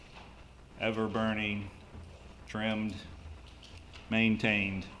ever-burning, trimmed,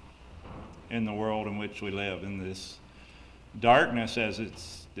 maintained in the world in which we live. In this darkness, as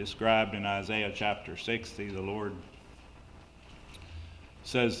it's described in Isaiah chapter 60, the Lord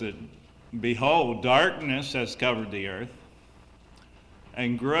says that, "Behold, darkness has covered the earth,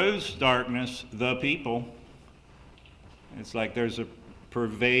 and gross darkness the people." It's like there's a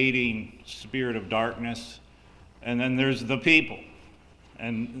pervading spirit of darkness, and then there's the people.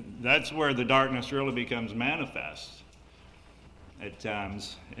 And that's where the darkness really becomes manifest at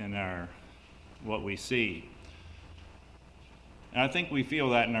times in what we see. And I think we feel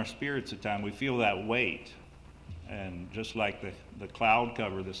that in our spirits at times. We feel that weight. And just like the cloud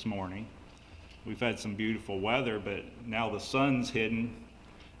cover this morning, we've had some beautiful weather, but now the sun's hidden,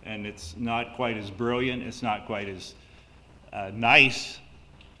 and it's not quite as brilliant. It's not quite as nice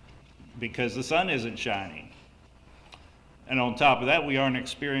because the sun isn't shining. And on top of that, we aren't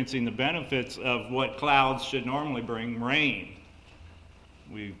experiencing the benefits of what clouds should normally bring, rain.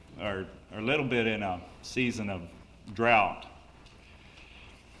 We are a little bit in a season of drought.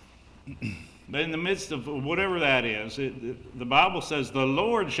 But in the midst of whatever that is, the Bible says, "The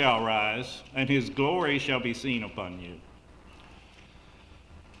Lord shall rise, and his glory shall be seen upon you."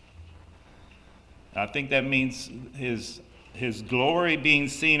 I think that means his glory being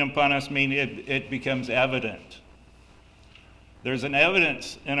seen upon us means it becomes evident. There's an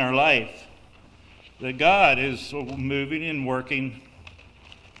evidence in our life that God is moving and working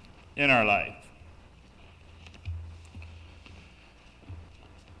in our life.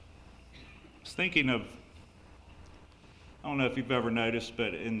 I was thinking of, I don't know if you've ever noticed,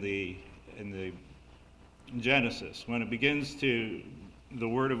 but in the Genesis, when it begins to the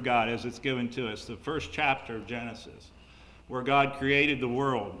Word of God as it's given to us, the first chapter of Genesis, where God created the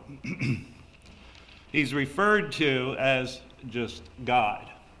world, he's referred to as just God.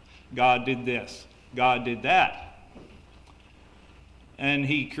 God did this. God did that. And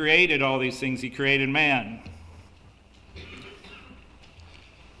he created all these things. He created man.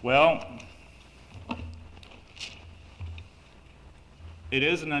 Well, it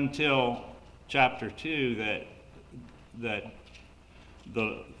isn't until chapter 2 that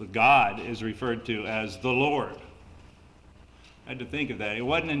the God is referred to as the Lord. I had to think of that. It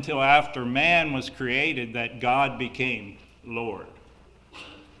wasn't until after man was created that God became Lord.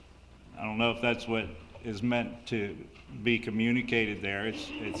 I don't know if that's what is meant to be communicated there.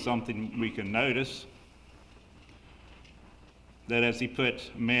 It's something we can notice, that as he put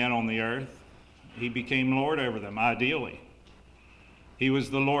man on the earth, he became Lord over them, ideally. He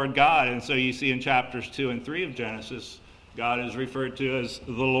was the Lord God, and so you see in chapters 2 and 3 of Genesis, God is referred to as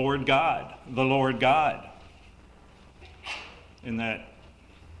the Lord God, in that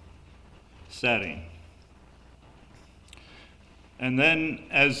setting. And then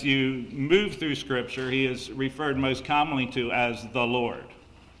as you move through Scripture, he is referred most commonly to as the Lord.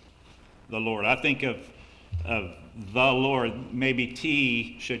 The Lord. I think of the Lord, maybe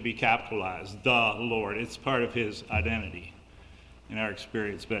T should be capitalized, the Lord. It's part of his identity in our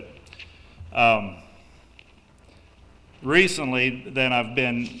experience. But recently, then I've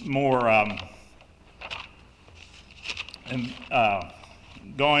been more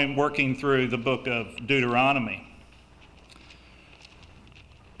working through the book of Deuteronomy.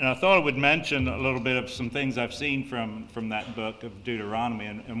 And I thought I would mention a little bit of some things I've seen from that book of Deuteronomy.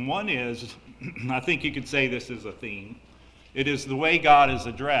 And one is, I think you could say this is a theme, it is the way God is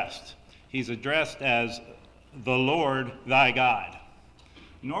addressed. He's addressed as the Lord thy God.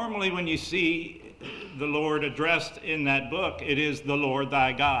 Normally when you see the Lord addressed in that book, it is the Lord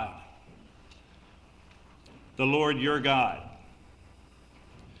thy God. The Lord your God.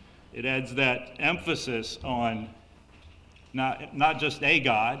 It adds that emphasis on not just a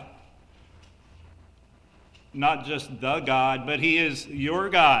God, not just the God, but he is your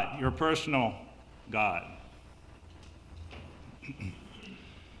God, your personal God.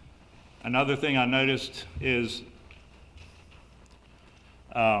 Another thing I noticed is,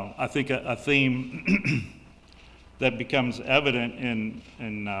 I think a theme that becomes evident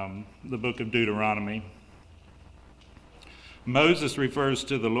in the book of Deuteronomy. Moses refers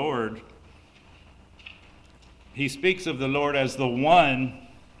to the Lord. He speaks of the Lord as the one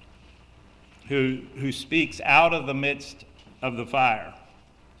who speaks out of the midst of the fire.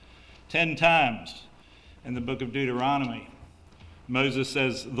 10 times in the book of Deuteronomy, Moses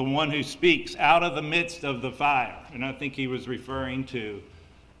says, the one who speaks out of the midst of the fire. And I think he was referring to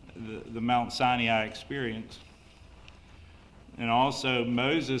the Mount Sinai experience. And also,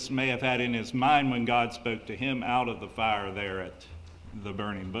 Moses may have had in his mind when God spoke to him out of the fire there at the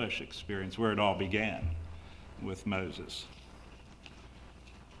burning bush experience, where it all began with Moses.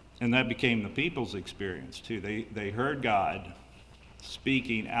 And that became the people's experience too. They heard God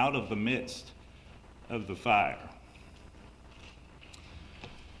speaking out of the midst of the fire.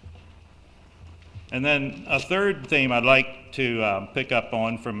 And then a third theme I'd like to pick up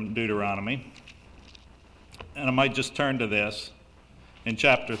on from Deuteronomy, and I might just turn to this in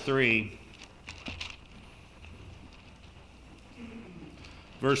chapter 3,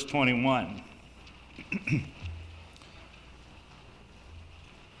 verse 21.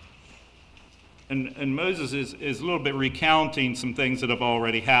 And Moses is a little bit recounting some things that have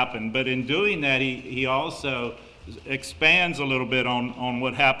already happened, but in doing that, he also expands a little bit on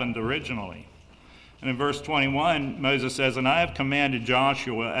what happened originally. And in verse 21, Moses says, "And I have commanded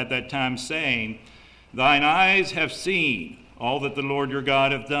Joshua at that time, saying, Thine eyes have seen all that the Lord your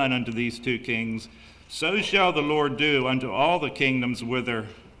God hath done unto these two kings. So shall the Lord do unto all the kingdoms whither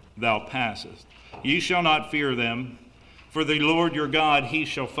thou passest. Ye shall not fear them, for the Lord your God, he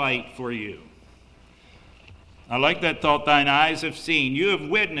shall fight for you." I like that thought, thine eyes have seen. You have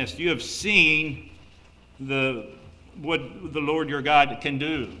witnessed, you have seen what the Lord your God can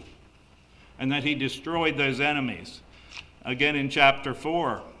do, and that he destroyed those enemies. Again in chapter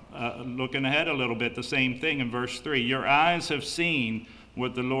 4, looking ahead a little bit, the same thing in verse 3. Your eyes have seen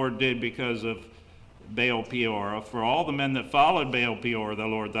what the Lord did because of Baal Peor. For all the men that followed Baal Peor, the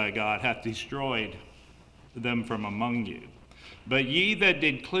Lord thy God hath destroyed them from among you. But ye that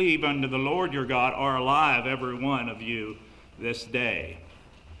did cleave unto the Lord your God are alive, every one of you, this day.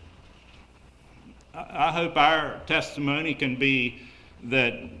 I hope our testimony can be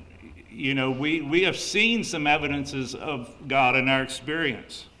that, we have seen some evidences of God in our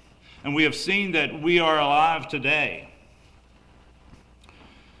experience. And we have seen that we are alive today.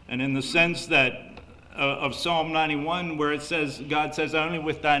 And in the sense that of Psalm 91, where it says, God says, only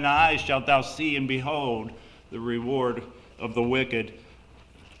with thine eyes shalt thou see and behold the reward of the wicked.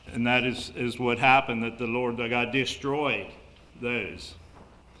 And that is what happened, that the Lord thy God destroyed those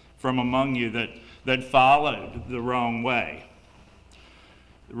from among you that followed the wrong way,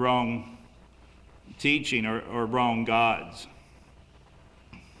 the wrong teaching or wrong gods.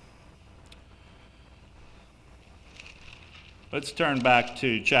 Let's turn back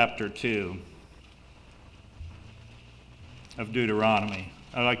to chapter 2 of Deuteronomy.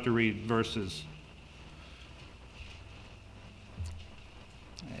 I'd like to read verses.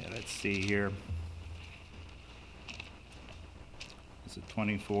 Let's see here. Is it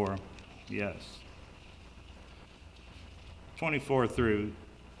 24? Yes. 24 through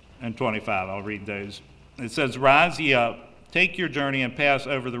and 25, I'll read those. It says, Rise ye up, take your journey, and pass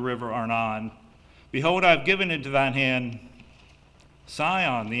over the river Arnon. Behold, I have given into thine hand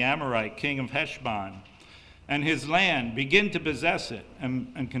Sihon the Amorite, king of Heshbon, and his land. Begin to possess it,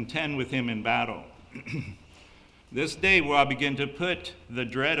 and contend with him in battle. This day will I begin to put the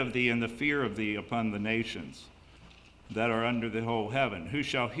dread of thee and the fear of thee upon the nations that are under the whole heaven, who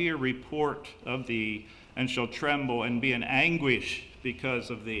shall hear report of thee, and shall tremble and be in anguish because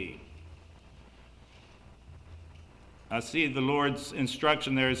of thee. I see the Lord's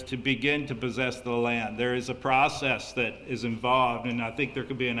instruction there is to begin to possess the land. There is a process that is involved, and I think there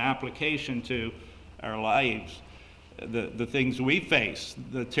could be an application to our lives, the things we face,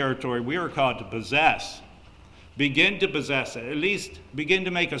 the territory we are called to possess. Begin to possess it. At least begin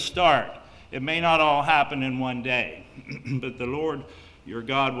to make a start. It may not all happen in one day, but the Lord your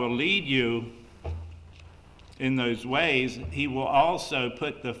God will lead you in those ways. He will also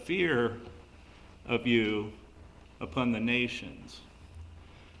put the fear of you upon the nations.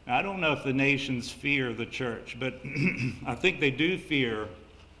 Now, I don't know if the nations fear the church, but I think they do fear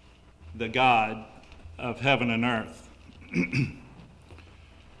the God of heaven and earth.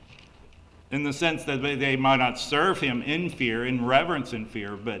 In the sense that they might not serve him in fear, in reverence and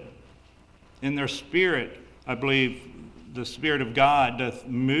fear, but in their spirit, I believe the Spirit of God doth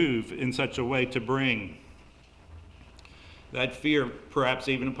move in such a way to bring that fear perhaps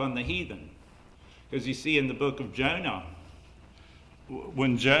even upon the heathen. Because you see in the book of Jonah,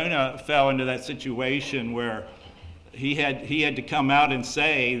 when Jonah fell into that situation where he had to come out and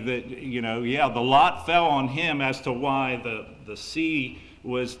say that, the lot fell on him as to why the sea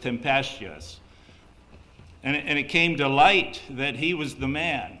was tempestuous. And it came to light that he was the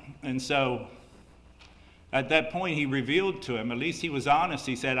man. And so at that point he revealed to him, at least he was honest,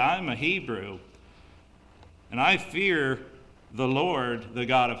 he said, I'm a Hebrew, and I fear the Lord, the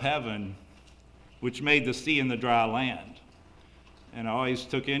God of heaven, which made the sea and the dry land. And I always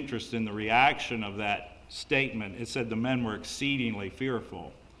took interest in the reaction of that statement. It said the men were exceedingly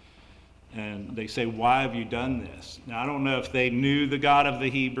fearful. And they say, why have you done this? Now, I don't know if they knew the God of the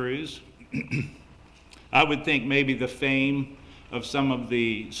Hebrews. I would think maybe the fame of some of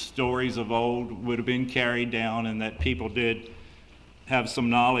the stories of old would have been carried down, and that people did have some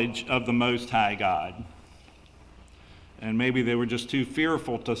knowledge of the Most High God. And maybe they were just too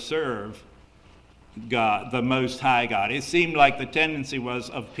fearful to serve God, the Most High God. It seemed like the tendency was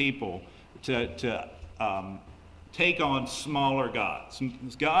of people to take on smaller gods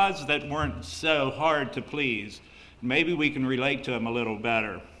that weren't so hard to please. Maybe we can relate to them a little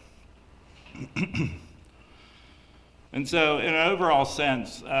better. And so, in an overall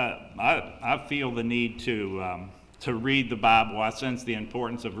sense, I feel the need to read the Bible. I sense the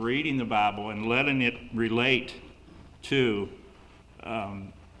importance of reading the Bible and letting it relate to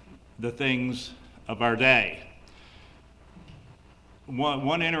the things of our day.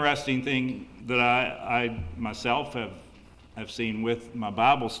 One interesting thing that I myself have seen with my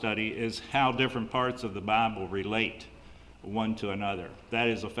Bible study is how different parts of the Bible relate one to another. That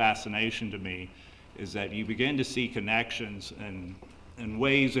is a fascination to me, is that you begin to see connections and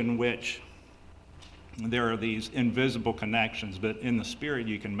ways in which there are these invisible connections, but in the Spirit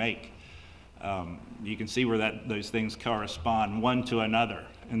you can make. You can see where those things correspond one to another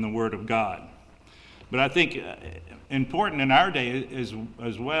in the Word of God. But I think important in our day is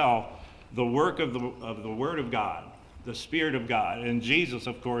as well the work of the Word of God, the Spirit of God, and Jesus,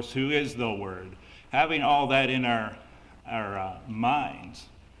 of course, who is the Word. Having all that in our minds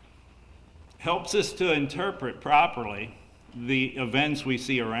helps us to interpret properly the events we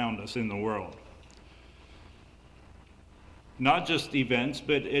see around us in the world. Not just events,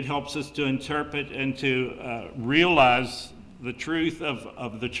 but it helps us to interpret and to realize the truth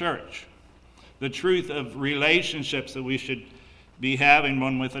of the church, the truth of relationships that we should be having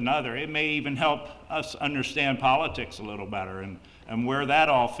one with another. It may even help us understand politics a little better and where that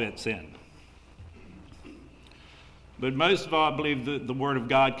all fits in. But most of all, I believe that the Word of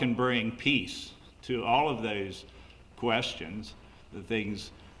God can bring peace to all of those questions, the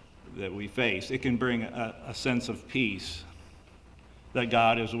things that we face. It can bring a sense of peace that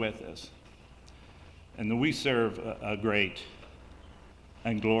God is with us, and that we serve a great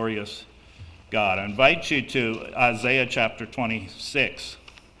and glorious God. I invite you to Isaiah chapter 26.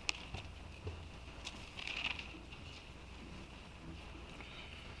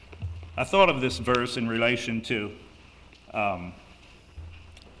 I thought of this verse in relation to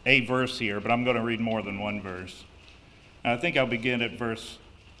a verse here, but I'm going to read more than one verse. And I think I'll begin at verse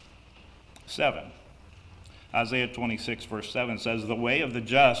 7. Isaiah 26, verse 7 says, "The way of the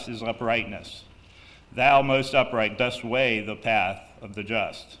just is uprightness. Thou, most upright, dost weigh the path of the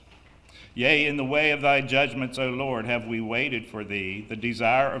just. Yea, in the way of thy judgments, O Lord, have we waited for thee. The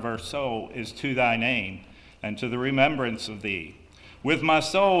desire of our soul is to thy name, and to the remembrance of thee. With my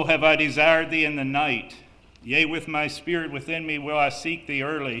soul have I desired thee in the night. Yea, with my spirit within me will I seek thee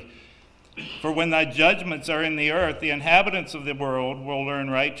early. For when thy judgments are in the earth, the inhabitants of the world will learn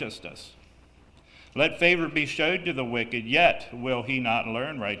righteousness. Let favor be showed to the wicked, yet will he not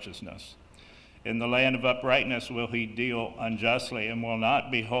learn righteousness. In the land of uprightness will he deal unjustly, and will not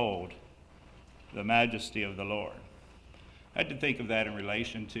behold the majesty of the Lord." I had to think of that in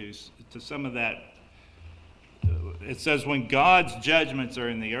relation to some of that. It says, when God's judgments are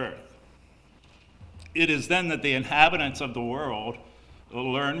in the earth, it is then that the inhabitants of the world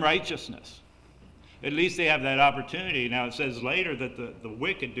will learn righteousness. At least they have that opportunity. Now it says later that the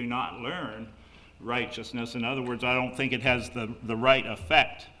wicked do not learn righteousness. In other words, I don't think it has the right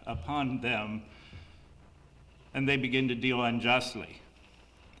effect upon them, and they begin to deal unjustly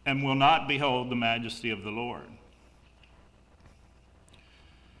and will not behold the majesty of the Lord.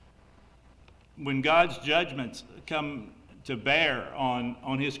 When God's judgments come to bear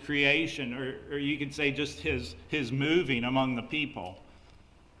on his creation, or you could say just his moving among the people,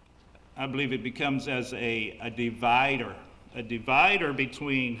 I believe it becomes as a divider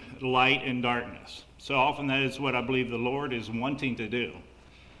between light and darkness. So often that is what I believe the Lord is wanting to do.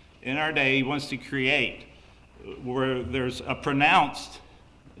 In our day, he wants to create where there's a pronounced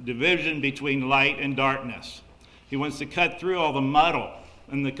division between light and darkness. He wants to cut through all the muddle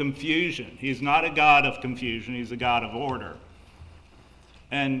and the confusion. He's not a God of confusion, he's a God of order.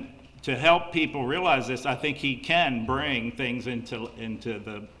 And to help people realize this, I think he can bring things into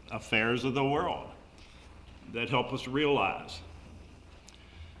the affairs of the world that help us realize.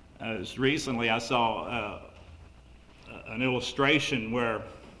 As recently I saw an illustration where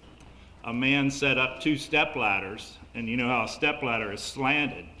a man set up two step ladders, and you know how a step ladder is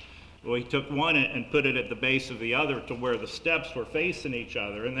slanted. Well, he took one and put it at the base of the other to where the steps were facing each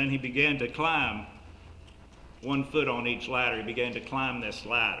other, and then he began to climb 1 foot on each ladder. He began to climb this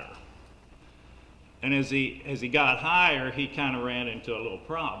ladder. And as he got higher, he kind of ran into a little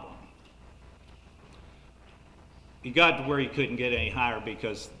problem. he got to where he couldn't get any higher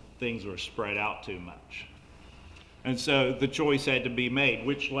because things were spread out too much. And so the choice had to be made.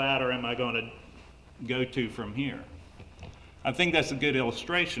 Which ladder am I going to go to from here? I think that's a good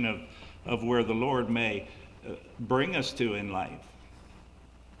illustration of where the Lord may bring us to in life.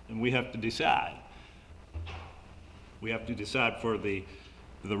 And we have to decide. We have to decide for the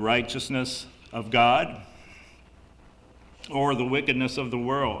righteousness of God or the wickedness of the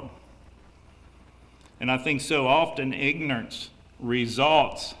world. And I think so often ignorance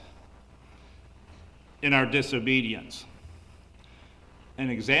results in our disobedience. An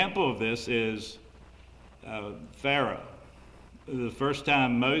example of this is Pharaoh. The first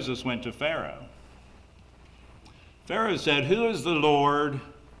time Moses went to Pharaoh, Pharaoh said, "Who is the Lord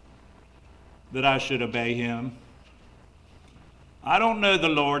that I should obey him? I don't know the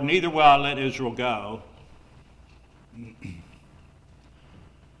Lord, neither will I let Israel go."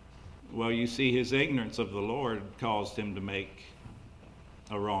 Well, you see, his ignorance of the Lord caused him to make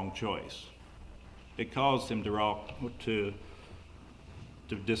a wrong choice. It caused him to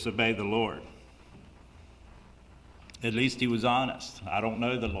disobey the Lord. At least he was honest. I don't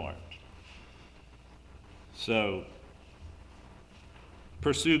know the Lord. So,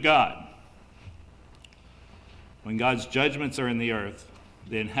 pursue God. When God's judgments are in the earth,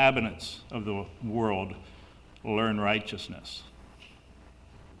 the inhabitants of the world will learn righteousness.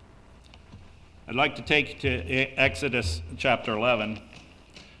 I'd like to take you to Exodus chapter 11,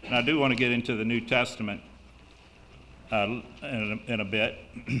 and I do want to get into the New Testament in a bit.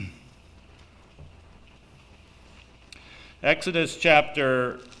 Exodus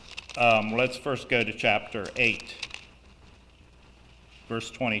chapter, let's first go to chapter 8,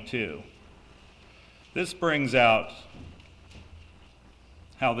 verse 22. This brings out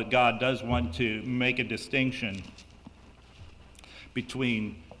how that God does want to make a distinction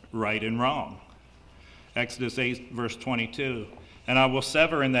between right and wrong. Exodus 8, verse 22. "And I will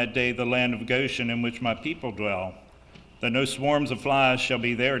sever in that day the land of Goshen in which my people dwell, that no swarms of flies shall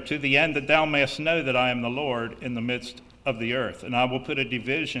be there, to the end that thou mayest know that I am the Lord in the midst of the earth. And I will put a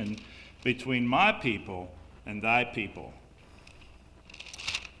division between my people and thy people."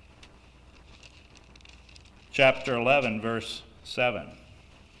 Chapter 11, verse 7.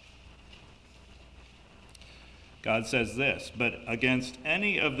 God says this, "But against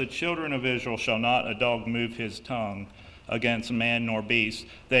any of the children of Israel shall not a dog move his tongue against man nor beast,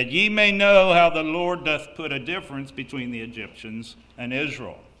 that ye may know how the Lord doth put a difference between the Egyptians and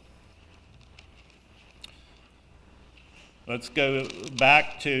Israel." Let's go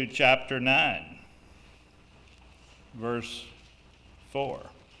back to chapter 9, verse 4.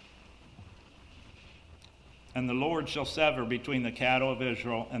 "And the Lord shall sever between the cattle of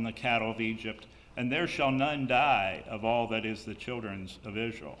Israel and the cattle of Egypt, and there shall none die of all that is the children of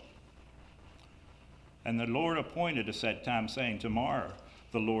Israel. And the Lord appointed a set time, saying, Tomorrow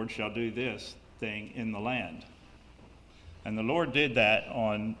the Lord shall do this thing in the land. And the Lord did that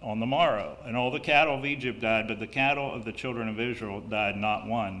on the morrow. And all the cattle of Egypt died, but the cattle of the children of Israel died not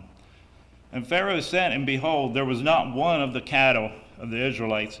one. And Pharaoh sent, and behold, there was not one of the cattle of the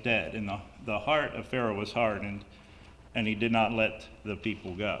Israelites dead. And the heart of Pharaoh was hardened, and he did not let the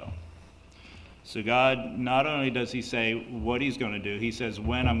people go." So God, not only does he say what he's going to do, he says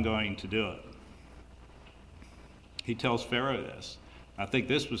when I'm going to do it. He tells Pharaoh this. I think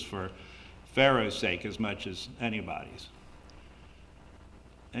this was for Pharaoh's sake as much as anybody's.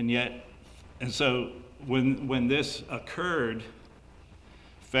 And so when this occurred,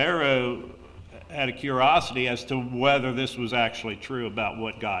 Pharaoh had a curiosity as to whether this was actually true about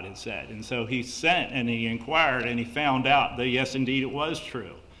what God had said. And so he sent and he inquired and he found out that yes, indeed it was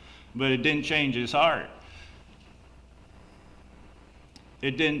true. But it didn't change his heart.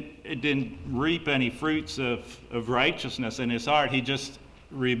 It didn't reap any fruits of righteousness in his heart. He just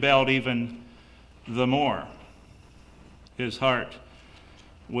rebelled even the more. His heart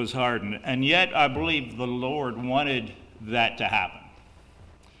was hardened. And yet I believe the Lord wanted that to happen.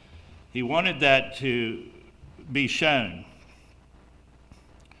 He wanted that to be shown.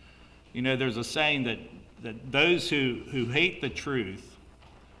 You know, there's a saying that those who hate the truth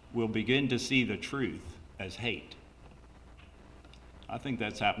will begin to see the truth as hate. I think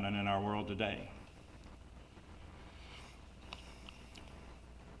that's happening in our world today.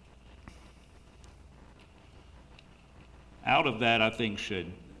 Out of that, I think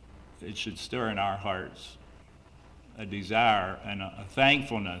it should stir in our hearts a desire and a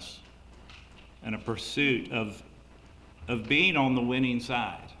thankfulness and a pursuit of being on the winning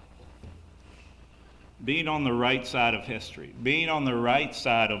side, being on the right side of history, being on the right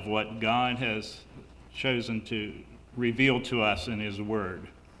side of what God has chosen to reveal to us in His Word.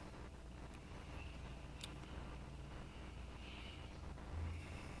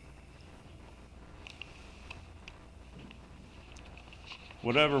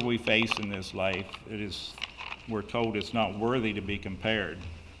 whatever we face in this life, we're told it's not worthy to be compared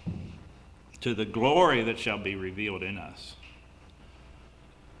to the glory that shall be revealed in us.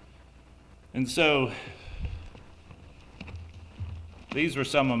 And so, these were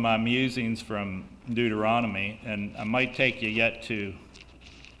some of my musings from Deuteronomy, and I might take you yet to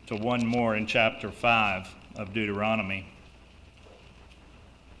one more in chapter 5 of Deuteronomy.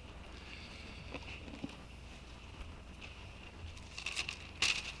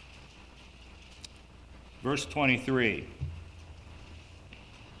 Verse 23.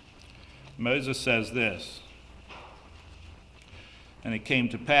 Moses says this, "And it came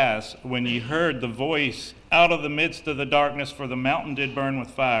to pass, when ye heard the voice out of the midst of the darkness, for the mountain did burn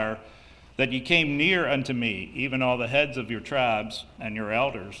with fire, that ye came near unto me, even all the heads of your tribes and your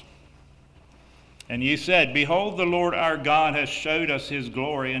elders. And ye said, Behold, the Lord our God has showed us his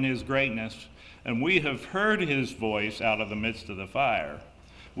glory and his greatness, and we have heard his voice out of the midst of the fire.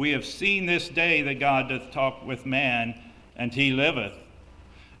 We have seen this day that God doth talk with man, and he liveth.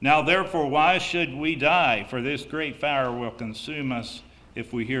 Now therefore, why should we die? For this great fire will consume us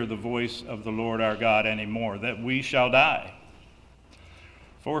if we hear the voice of the Lord our God any more, that we shall die.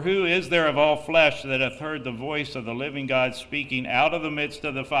 For who is there of all flesh that hath heard the voice of the living God speaking out of the midst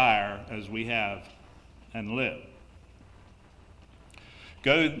of the fire, as we have, and live?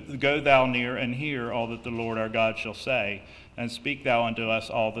 Go thou near and hear all that the Lord our God shall say, and speak thou unto us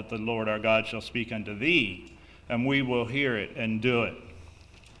all that the Lord our God shall speak unto thee, and we will hear it and do it."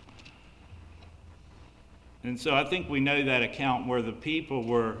 And so I think we know that account where the people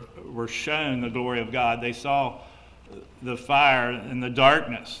were shown the glory of God. They saw the fire and the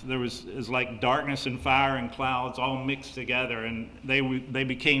darkness. It was like darkness and fire and clouds all mixed together, and they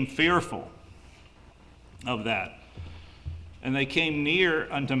became fearful of that. And they came near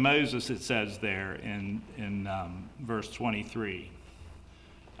unto Moses, it says there in verse 23.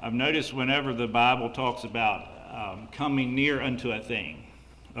 I've noticed whenever the Bible talks about coming near unto a thing,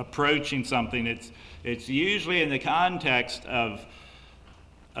 approaching something, it's usually in the context of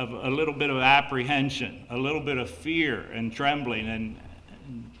a little bit of apprehension, a little bit of fear and trembling,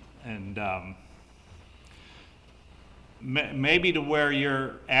 and maybe to where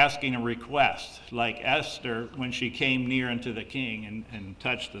you're asking a request, like Esther when she came near unto the king and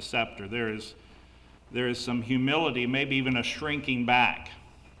touched the scepter. There is some humility, maybe even a shrinking back,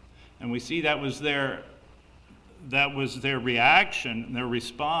 and we see that was their reaction, their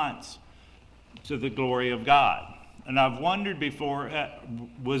response to the glory of God. And I've wondered before,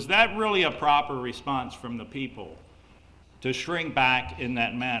 was that really a proper response from the people to shrink back in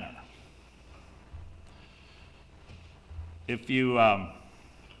that manner? If you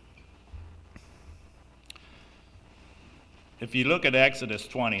look at Exodus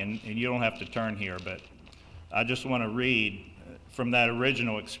 20, and you don't have to turn here, but I just want to read from that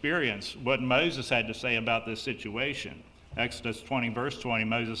original experience what Moses had to say about this situation. Exodus 20, verse 20,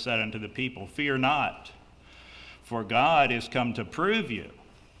 Moses said unto the people, Fear not, for God is come to prove you,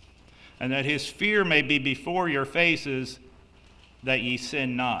 and that his fear may be before your faces, that ye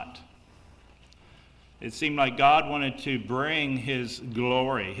sin not. It seemed like God wanted to bring his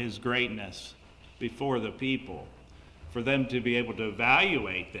glory, his greatness, before the people, for them to be able to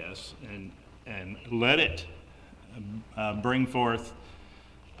evaluate this and let it bring forth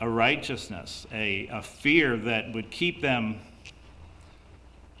a righteousness, a fear that would keep them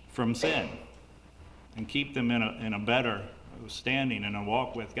from sin and keep them in a better standing and a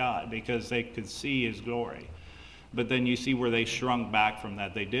walk with God, because they could see his glory. But then you see where they shrunk back from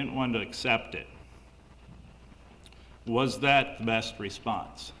that. They didn't want to accept it. Was that the best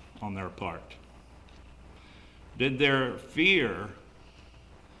response on their part? Did their fear,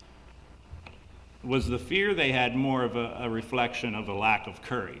 was the fear they had more of a reflection of a lack of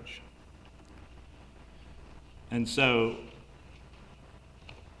courage? And so,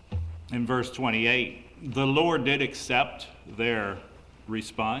 in verse 28, the Lord did accept their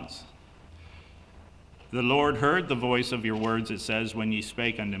response. The Lord heard the voice of your words, it says, when ye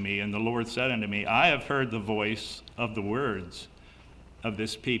spake unto me. And the Lord said unto me, I have heard the voice of the words of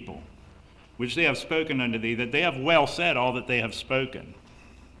this people, which they have spoken unto thee, that they have well said all that they have spoken.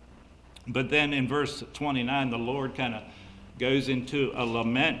 But then in verse 29, the Lord kind of goes into a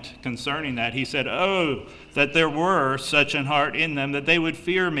lament concerning that. He said, Oh, that there were such an heart in them, that they would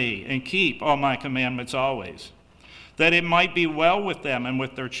fear me and keep all my commandments always, that it might be well with them and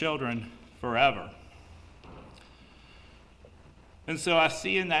with their children forever. And so I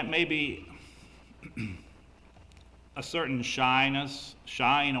see in that maybe a certain shyness,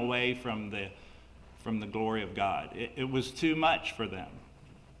 shying away from the glory of God. It was too much for them.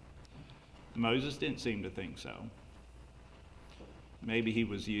 Moses didn't seem to think so. Maybe he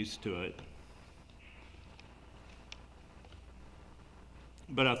was used to it.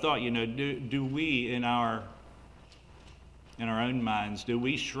 But I thought, do we in our own minds, do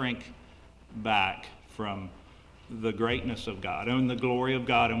we shrink back from the greatness of God and the glory of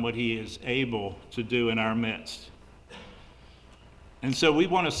God and what he is able to do in our midst? And so we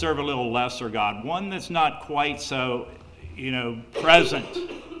want to serve a little lesser God, one that's not quite so, present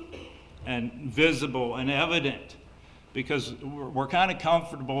and visible and evident, because we're kind of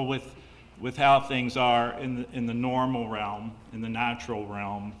comfortable with how things are in the normal realm, in the natural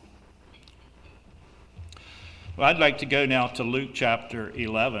realm. Well, I'd like to go now to Luke chapter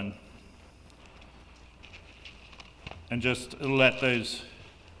 11 and just let those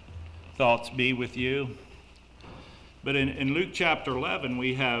thoughts be with you. But in Luke chapter 11,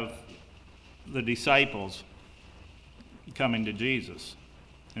 we have the disciples coming to Jesus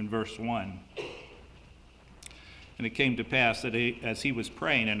in verse 1. And it came to pass that as he was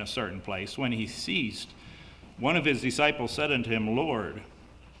praying in a certain place, when he ceased, one of his disciples said unto him, Lord,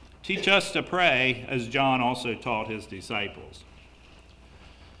 teach us to pray as John also taught his disciples.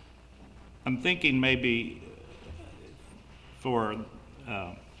 I'm thinking maybe to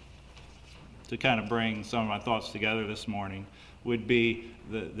kind of bring some of my thoughts together this morning would be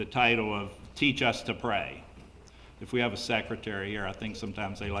the title of Teach Us to Pray. If we have a secretary here, I think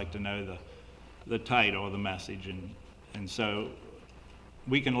sometimes they like to know the title of the message, and so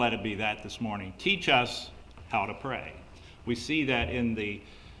we can let it be that this morning. Teach us how to pray. We see that in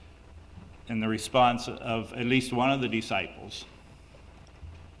the response of at least one of the disciples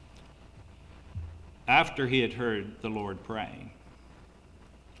after he had heard the Lord praying.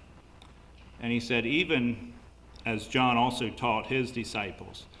 And he said, even as John also taught his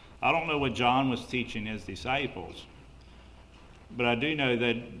disciples. I don't know what John was teaching his disciples, but I do know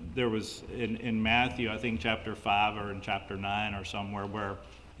that there was in Matthew, I think chapter 5 or in chapter 9 or somewhere, where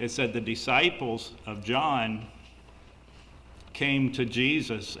it said the disciples of John came to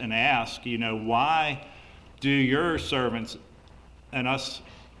Jesus and asked, why do your servants and us,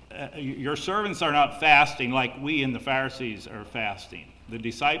 your servants are not fasting like we and the Pharisees are fasting. The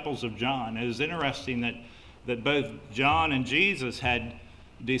disciples of John. It is interesting that both John and Jesus had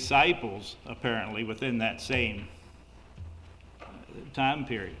disciples, apparently, within that same time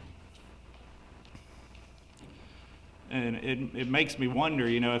period. And it makes me wonder,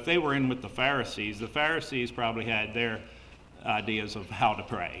 if they were in with the Pharisees probably had their ideas of how to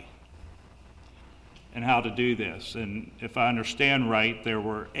pray and how to do this. And if I understand right, there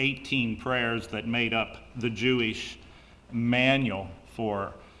were 18 prayers that made up the Jewish manual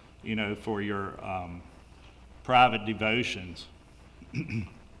for your private devotions. And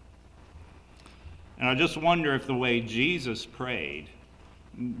I just wonder if the way Jesus prayed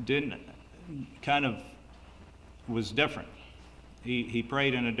was different. He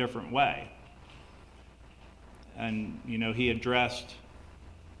prayed in a different way. And, he addressed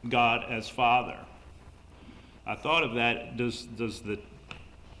God as Father. I thought of that, does the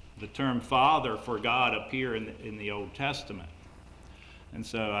term Father for God appear in the Old Testament? And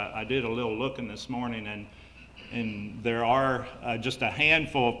so I did a little looking this morning, and there are just a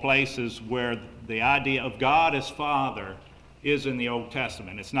handful of places where the idea of God as Father is in the Old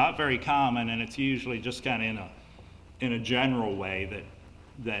Testament. It's not very common, and it's usually just kind of in a general way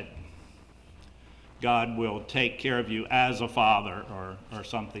that God will take care of you as a father or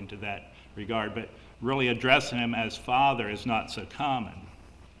something to that regard. But really addressing him as Father is not so common.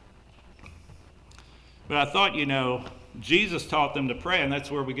 But I thought, Jesus taught them to pray, and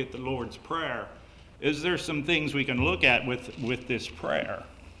that's where we get the Lord's Prayer. Is there some things we can look at with this prayer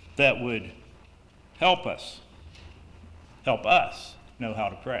that would help us know how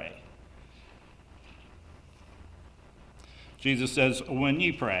to pray? Jesus says, when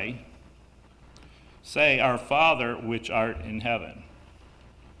ye pray, say, Our Father which art in heaven.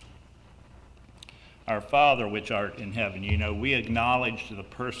 Our Father which art in heaven. We acknowledge the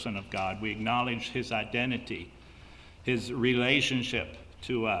person of God. We acknowledge his identity, his relationship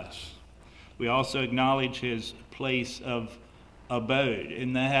to us. We also acknowledge his place of abode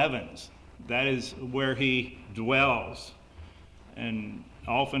in the heavens. That is where he dwells. And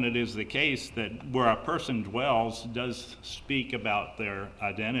often it is the case that where a person dwells does speak about their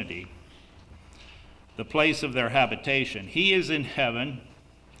identity. The place of their habitation. He is in heaven,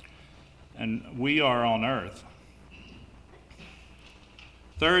 and we are on earth.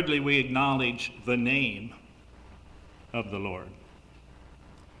 Thirdly, we acknowledge the name of the Lord,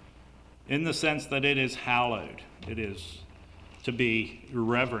 in the sense that it is hallowed. It is to be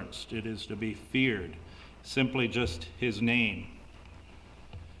reverenced. It is to be feared. Simply just his name.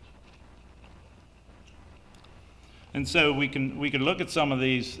 And so we can look at some of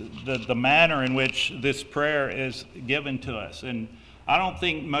these, the manner in which this prayer is given to us. And I don't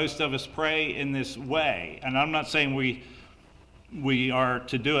think most of us pray in this way. And I'm not saying we are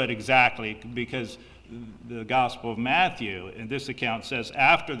to do it exactly, because the Gospel of Matthew in this account says,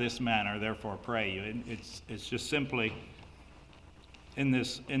 after this manner, therefore pray you. And it's just simply in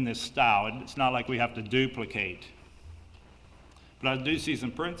this style. It's not like we have to duplicate. But I do see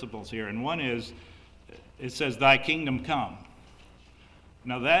some principles here. And one is, it says, thy kingdom come.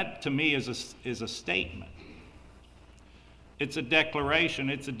 Now that to me is a statement. It's a declaration.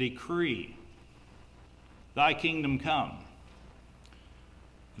 It's a decree. Thy kingdom come.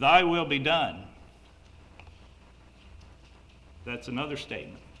 Thy will be done. That's another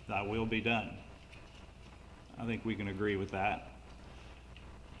statement. Thy will be done. I think we can agree with that.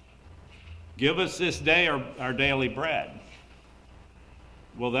 Give us this day our daily bread.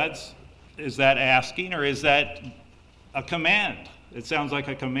 Well, is that asking, or is that a command? It sounds like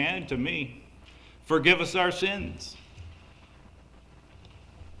a command to me. Forgive us our sins.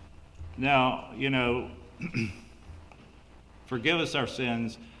 Now, forgive us our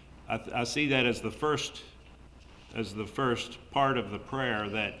sins. I see that as the first part of the prayer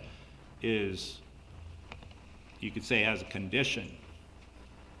that is, you could say, has a condition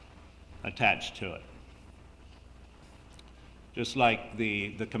attached to it. Just like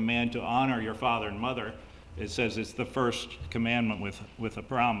the command to honor your father and mother, it says it's the first commandment with a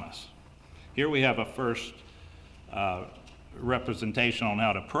promise. Here we have a first representation on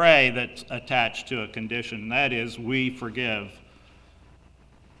how to pray that's attached to a condition. That is, we forgive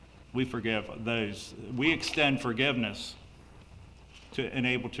those. We extend forgiveness to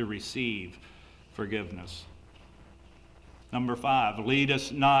enable to receive forgiveness. Number 5, lead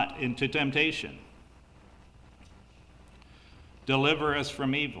us not into temptation. Deliver us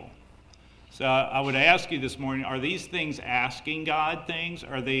from evil. So I would ask you this morning, are these things asking God things?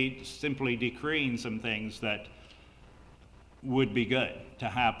 Or are they simply decreeing some things that would be good to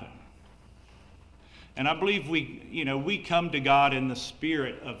happen? And I believe we come to God in the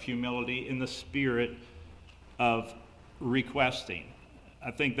spirit of humility, in the spirit of requesting.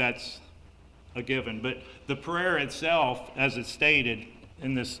 I think that's a given. But the prayer itself, as it's stated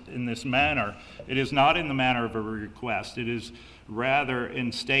in this manner, it is not in the manner of a request. It is rather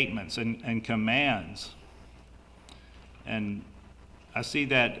in statements and commands. And I see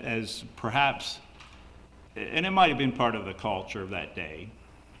that as perhaps, and it might have been part of the culture of that day.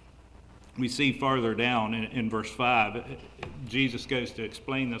 We see farther down in verse 5, Jesus goes to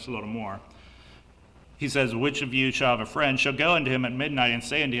explain this a little more. He says, which of you shall have a friend shall go unto him at midnight and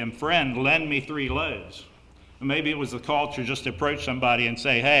say unto him, friend, lend me 3 loaves. And maybe it was the culture just to approach somebody and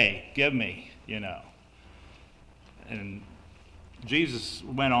say, hey, give me, And Jesus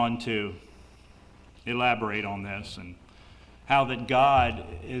went on to elaborate on this and how that God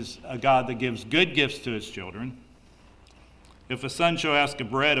is a God that gives good gifts to his children. If a son shall ask a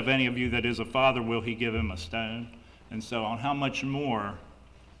bread of any of you that is a father, will he give him a stone? And so on. How much more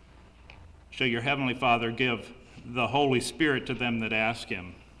shall your heavenly Father give the Holy Spirit to them that ask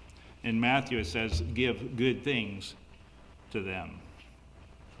him? In Matthew it says, give good things to them.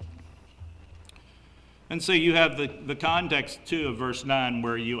 And so you have the context, too, of verse 9,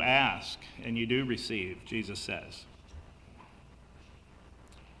 where you ask and you do receive, Jesus says.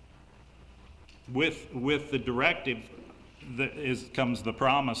 With the directive comes the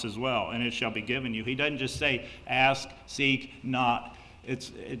promise as well, and it shall be given you. He doesn't just say, ask, seek, knock,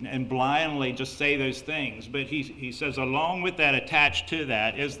 and blindly just say those things. But he says, along with that, attached to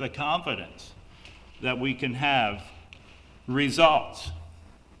that, is the confidence that we can have results.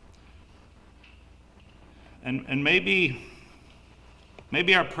 And maybe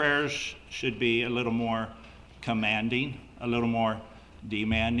our prayers should be a little more commanding, a little more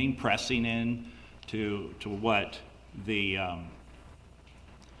demanding, pressing in to what the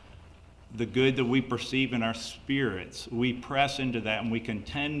good that we perceive in our spirits. We press into that and we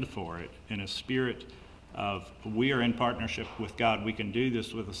contend for it in a spirit of we are in partnership with God. We can do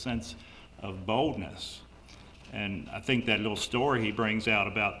this with a sense of boldness. And I think that little story he brings out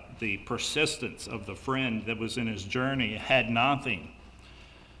about the persistence of the friend that was in his journey had nothing.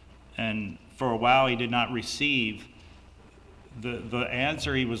 And for a while he did not receive the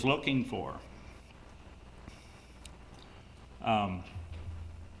answer he was looking for.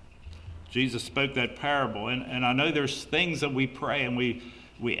 Jesus spoke that parable. And I know there's things that we pray and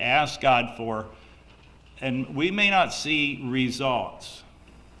we ask God for, and we may not see results.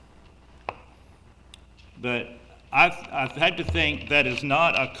 But I've had to think that is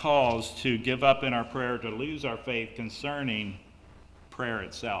not a cause to give up in our prayer, to lose our faith concerning prayer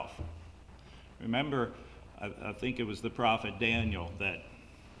itself. Remember, I think it was the prophet Daniel, that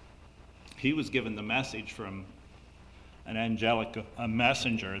he was given the message from an angelic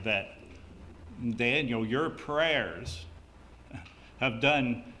messenger that, Daniel, your prayers have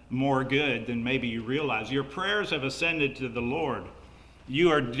done more good than maybe you realize. Your prayers have ascended to the Lord.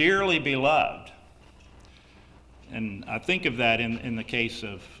 You are dearly beloved. And I think of that in the case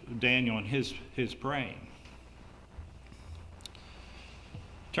of Daniel and his praying.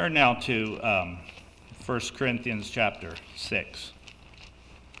 Turn now to 1 Corinthians chapter 6.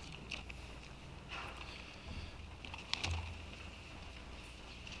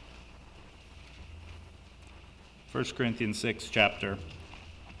 1 Corinthians 6, chapter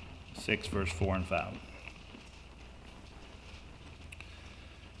 6, verse 4 and 5.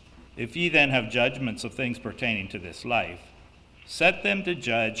 If ye then have judgments of things pertaining to this life, set them to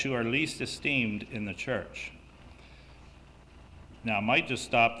judge who are least esteemed in the church. Now, I might just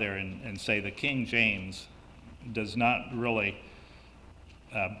stop there and say the King James does not really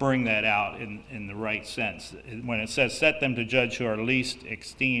bring that out in the right sense. When it says set them to judge who are least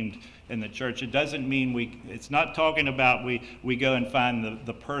esteemed in the church, it doesn't mean it's not talking about we go and find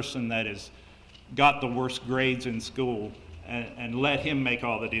the person that has got the worst grades in school and let him make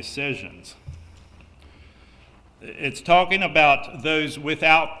all the decisions. It's talking about those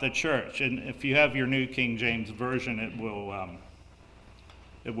without the church. And if you have your New King James Version, it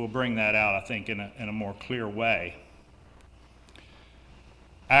will bring that out, I think, in a more clear way.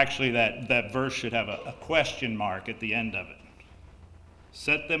 Actually, that verse should have a question mark at the end of it.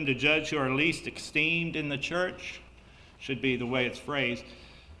 Set them to judge who are least esteemed in the church, should be the way it's phrased.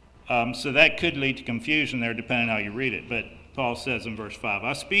 So that could lead to confusion there, depending on how you read it. But Paul says in verse 5,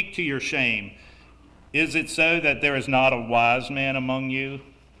 I speak to your shame. Is it so that there is not a wise man among you?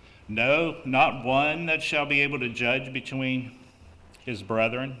 No, not one that shall be able to judge between his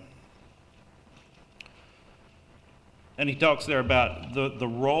brethren. And he talks there about the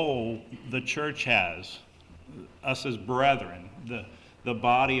role the church has, us as brethren, the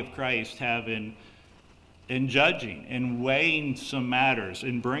body of Christ have in judging, in weighing some matters,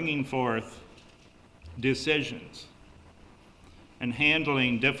 in bringing forth decisions, and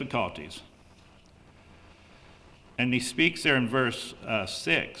handling difficulties. And he speaks there in verse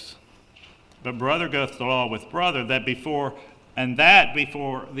 6, but brother goeth to law with brother, that before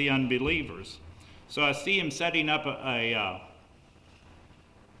the unbelievers. So I see him setting up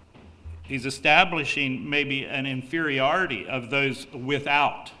he's establishing maybe an inferiority of those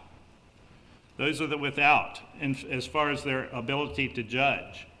without. Those are the without, as far as their ability to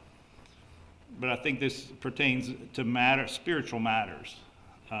judge. But I think this pertains to spiritual matters,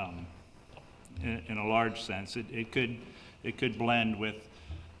 in a large sense. It could blend with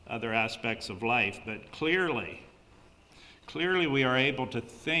other aspects of life, but clearly we are able to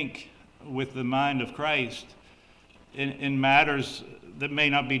think with the mind of Christ in matters that may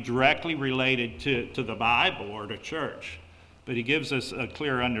not be directly related to the Bible or to church, but he gives us a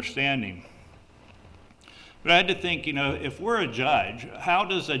clear understanding. But I had to think, if we're a judge, how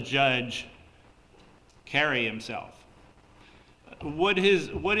does a judge carry himself? What is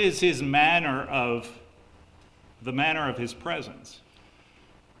the manner of his presence?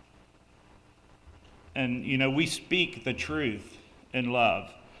 And we speak the truth in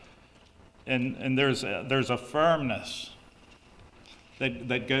love, and there's a firmness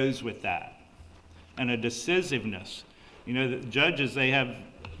that goes with that, and a decisiveness. The judges,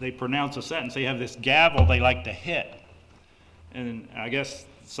 they pronounce a sentence. They have this gavel they like to hit, and I guess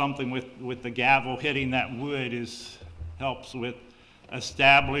something with the gavel hitting that wood helps with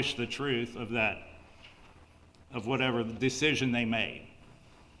establish the truth of whatever decision they made.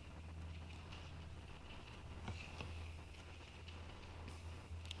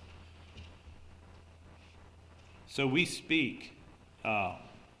 So we speak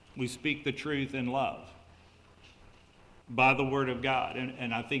the truth in love by the Word of God,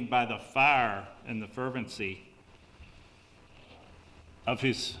 and I think by the fire and the fervency of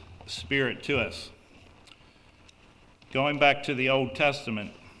His Spirit to us. Going back to the Old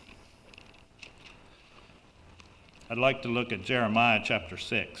Testament, I'd like to look at Jeremiah chapter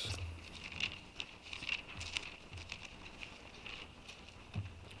 6.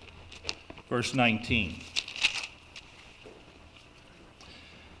 Verse 19.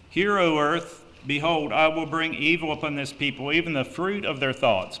 Hear, O earth, behold, I will bring evil upon this people, even the fruit of their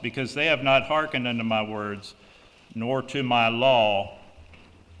thoughts, because they have not hearkened unto my words, nor to my law,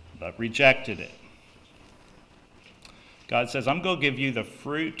 but rejected it. God says, I'm going to give you the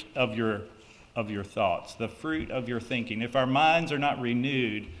fruit of your thoughts, the fruit of your thinking. If our minds are not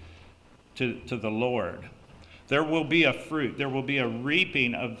renewed to the Lord, there will be a fruit. There will be a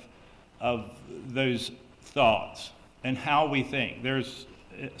reaping of those thoughts and how we think. There's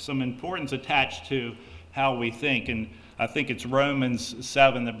some importance attached to how we think, and I think it's Romans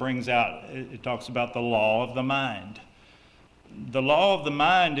 7 that brings out, it talks about the law of the mind. The law of the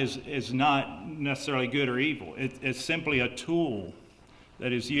mind is not necessarily good or evil. It's simply a tool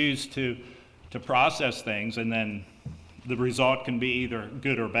that is used to process things, and then the result can be either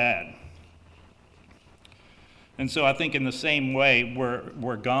good or bad. And so I think in the same way,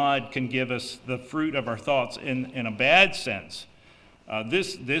 where God can give us the fruit of our thoughts in a bad sense,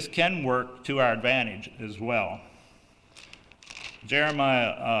 this can work to our advantage as well.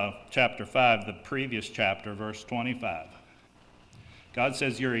 Jeremiah chapter 5, the previous chapter, verse 25. God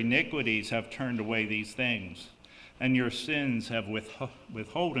says, your iniquities have turned away these things, and your sins have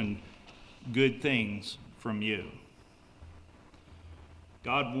withholden good things from you.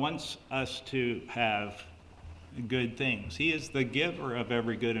 God wants us to have good things. He is the giver of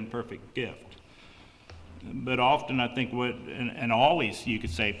every good and perfect gift. But often I think and always you could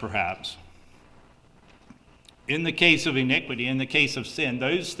say perhaps, in the case of iniquity, in the case of sin,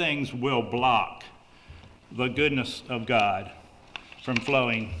 those things will block the goodness of God from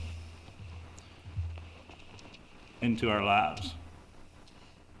flowing into our lives.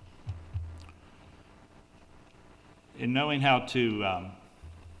 In knowing how to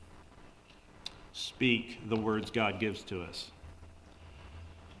speak the words God gives to us,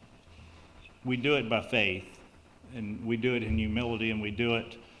 we do it by faith, and we do it in humility, and we do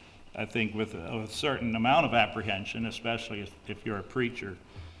it, I think, with a certain amount of apprehension, especially if you're a preacher.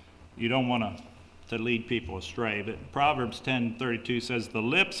 You don't want to lead people astray. But Proverbs 10:32 says, the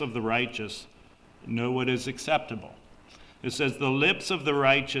lips of the righteous know what is acceptable. It says, the lips of the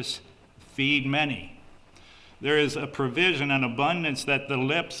righteous feed many. There is a provision and abundance that the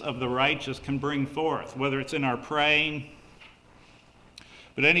lips of the righteous can bring forth, whether it's in our praying.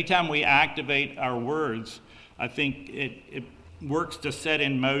 But anytime we activate our words, I think it works to set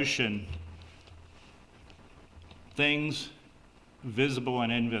in motion things visible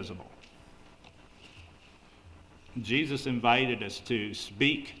and invisible. Jesus invited us to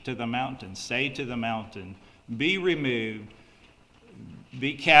speak to the mountain, say to the mountain, be removed,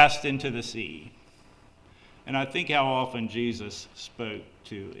 be cast into the sea. And I think how often Jesus spoke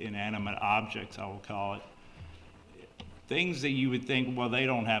to inanimate objects, I will call it, things that you would think, well, they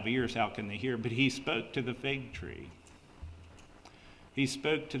don't have ears, how can they hear? But he spoke to the fig tree. He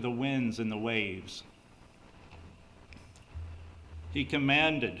spoke to the winds and the waves. He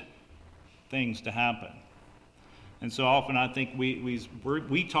commanded things to happen. And so often I think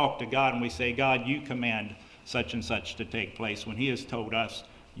we talk to God and we say, God, you command such and such to take place, when he has told us,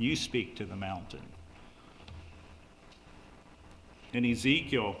 you speak to the mountain. And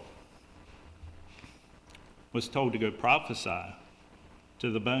Ezekiel was told to go prophesy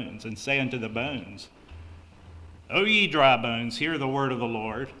to the bones and say unto the bones, O ye dry bones, hear the word of the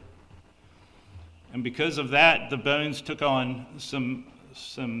Lord. And because of that, the bones took on some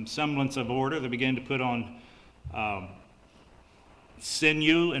semblance of order. They began to put on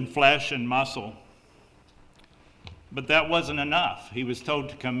sinew and flesh and muscle. But that wasn't enough. He was told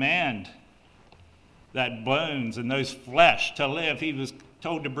to command that bones and those flesh to live. He was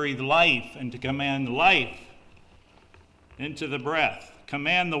told to breathe life and to command life into the breath.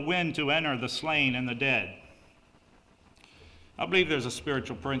 Command the wind to enter the slain and the dead. I believe there's a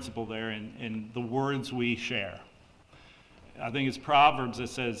spiritual principle there in the words we share. I think it's Proverbs that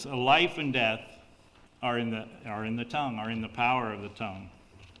says, life and death are in the tongue, are in the power of the tongue.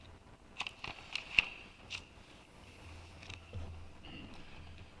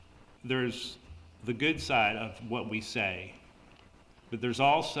 There's the good side of what we say, but there's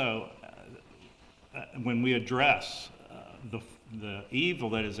also, when we address the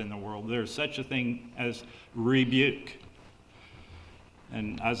evil that is in the world, there's such a thing as rebuke.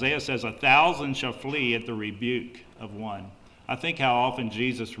 And Isaiah says, 1,000 shall flee at the rebuke of one. I think how often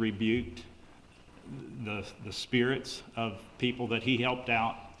Jesus rebuked the spirits of people that he helped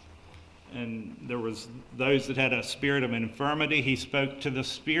out. And there was those that had a spirit of infirmity. He spoke to the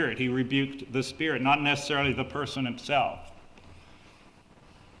spirit. He rebuked the spirit, not necessarily the person himself.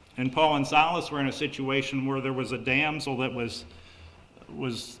 And Paul and Silas were in a situation where there was a damsel that was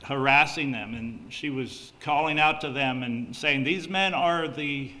harassing them, and she was calling out to them and saying, these men are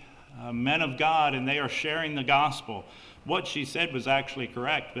the men of God, and they are sharing the gospel. What she said was actually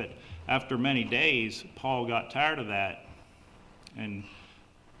correct, but after many days, Paul got tired of that, and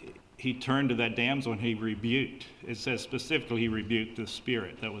he turned to that damsel and he rebuked. It says specifically he rebuked the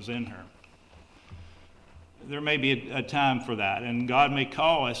spirit that was in her. There may be a time for that, and God may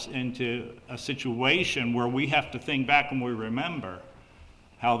call us into a situation where we have to think back and we remember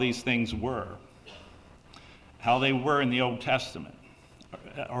how these things were. how they were in the Old Testament,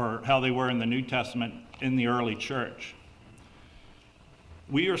 or how they were in the New Testament in the early church.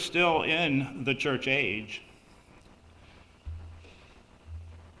 We are still in the church age,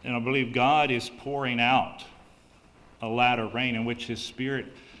 and I believe God is pouring out a latter rain in which his Spirit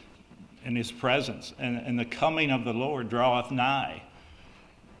and his presence and the coming of the Lord draweth nigh,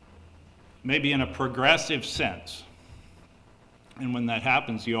 maybe in a progressive sense. And when that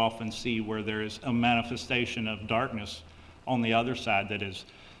happens, you often see where there is a manifestation of darkness on the other side that is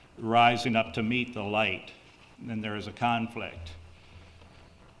rising up to meet the light. And there is a conflict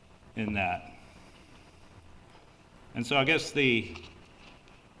in that. And so I guess the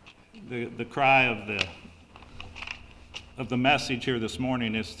cry of the message here this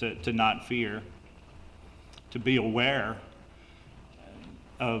morning is to not fear, to be aware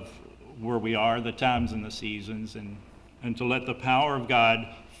of where we are, the times and the seasons, and to let the power of God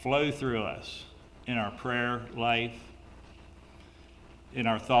flow through us in our prayer life, in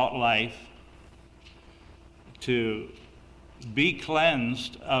our thought life, to be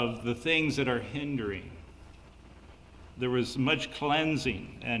cleansed of the things that are hindering. There was much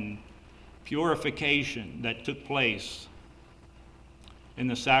cleansing and purification that took place in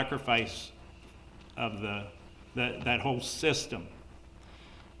the sacrifice of that whole system.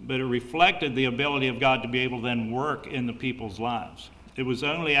 But it reflected the ability of God to be able to then work in the people's lives. It was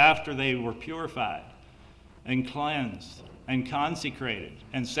only after they were purified and cleansed and consecrated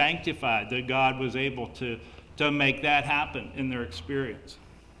and sanctified that God was able to make that happen in their experience.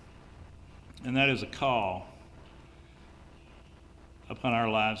 And that is a call upon our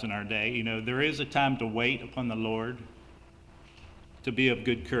lives in our day. You know, there is a time to wait upon the Lord, to be of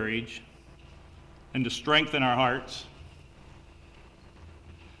good courage, and to strengthen our hearts.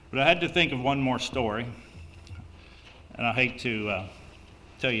 But I had to think of one more story, and I hate to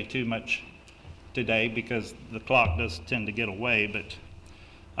tell you too much today because the clock does tend to get away, but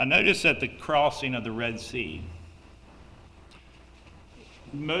I noticed at the crossing of the Red Sea,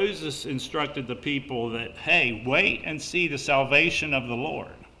 Moses instructed the people that, hey, wait and see the salvation of the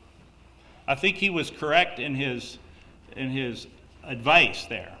Lord. I think he was correct in his advice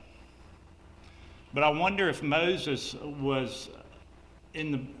there. But I wonder if Moses was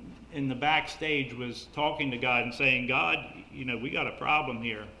in the backstage was talking to God and saying, God, you know, we got a problem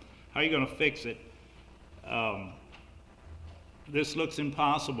here. How are you going to fix it? This looks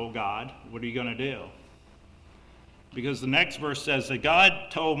impossible, God. What are you going to do? Because the next verse says that God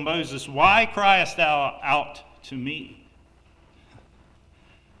told Moses, why criest thou out to me?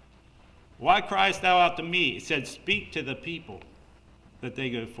 Why criest thou out to me? He said, speak to the people that they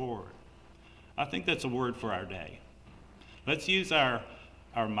go forward. I think that's a word for our day. Let's use our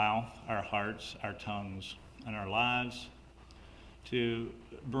mouth, our hearts, our tongues, and our lives to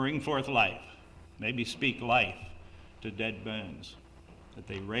bring forth life. Maybe speak life to dead bones, that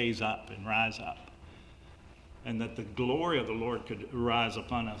they raise up and rise up, and that the glory of the Lord could rise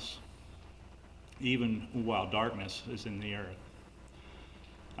upon us even while darkness is in the earth.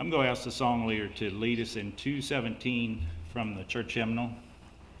 I'm going to ask the song leader to lead us in 217 from the church hymnal.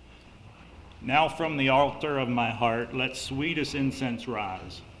 Now from the altar of my heart, let sweetest incense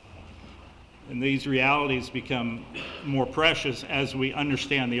rise. And these realities become more precious as we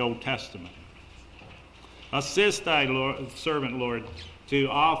understand the Old Testament. Assist thy servant, Lord, to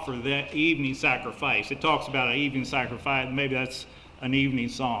offer that evening sacrifice. It talks about an evening sacrifice. Maybe that's an evening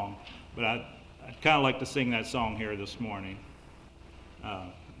song, but I'd kind of like to sing that song here this morning,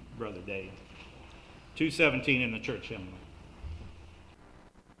 Brother Dave. 217 in the church hymnal.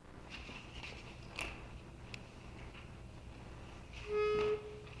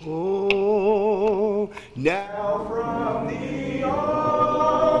 Oh, now from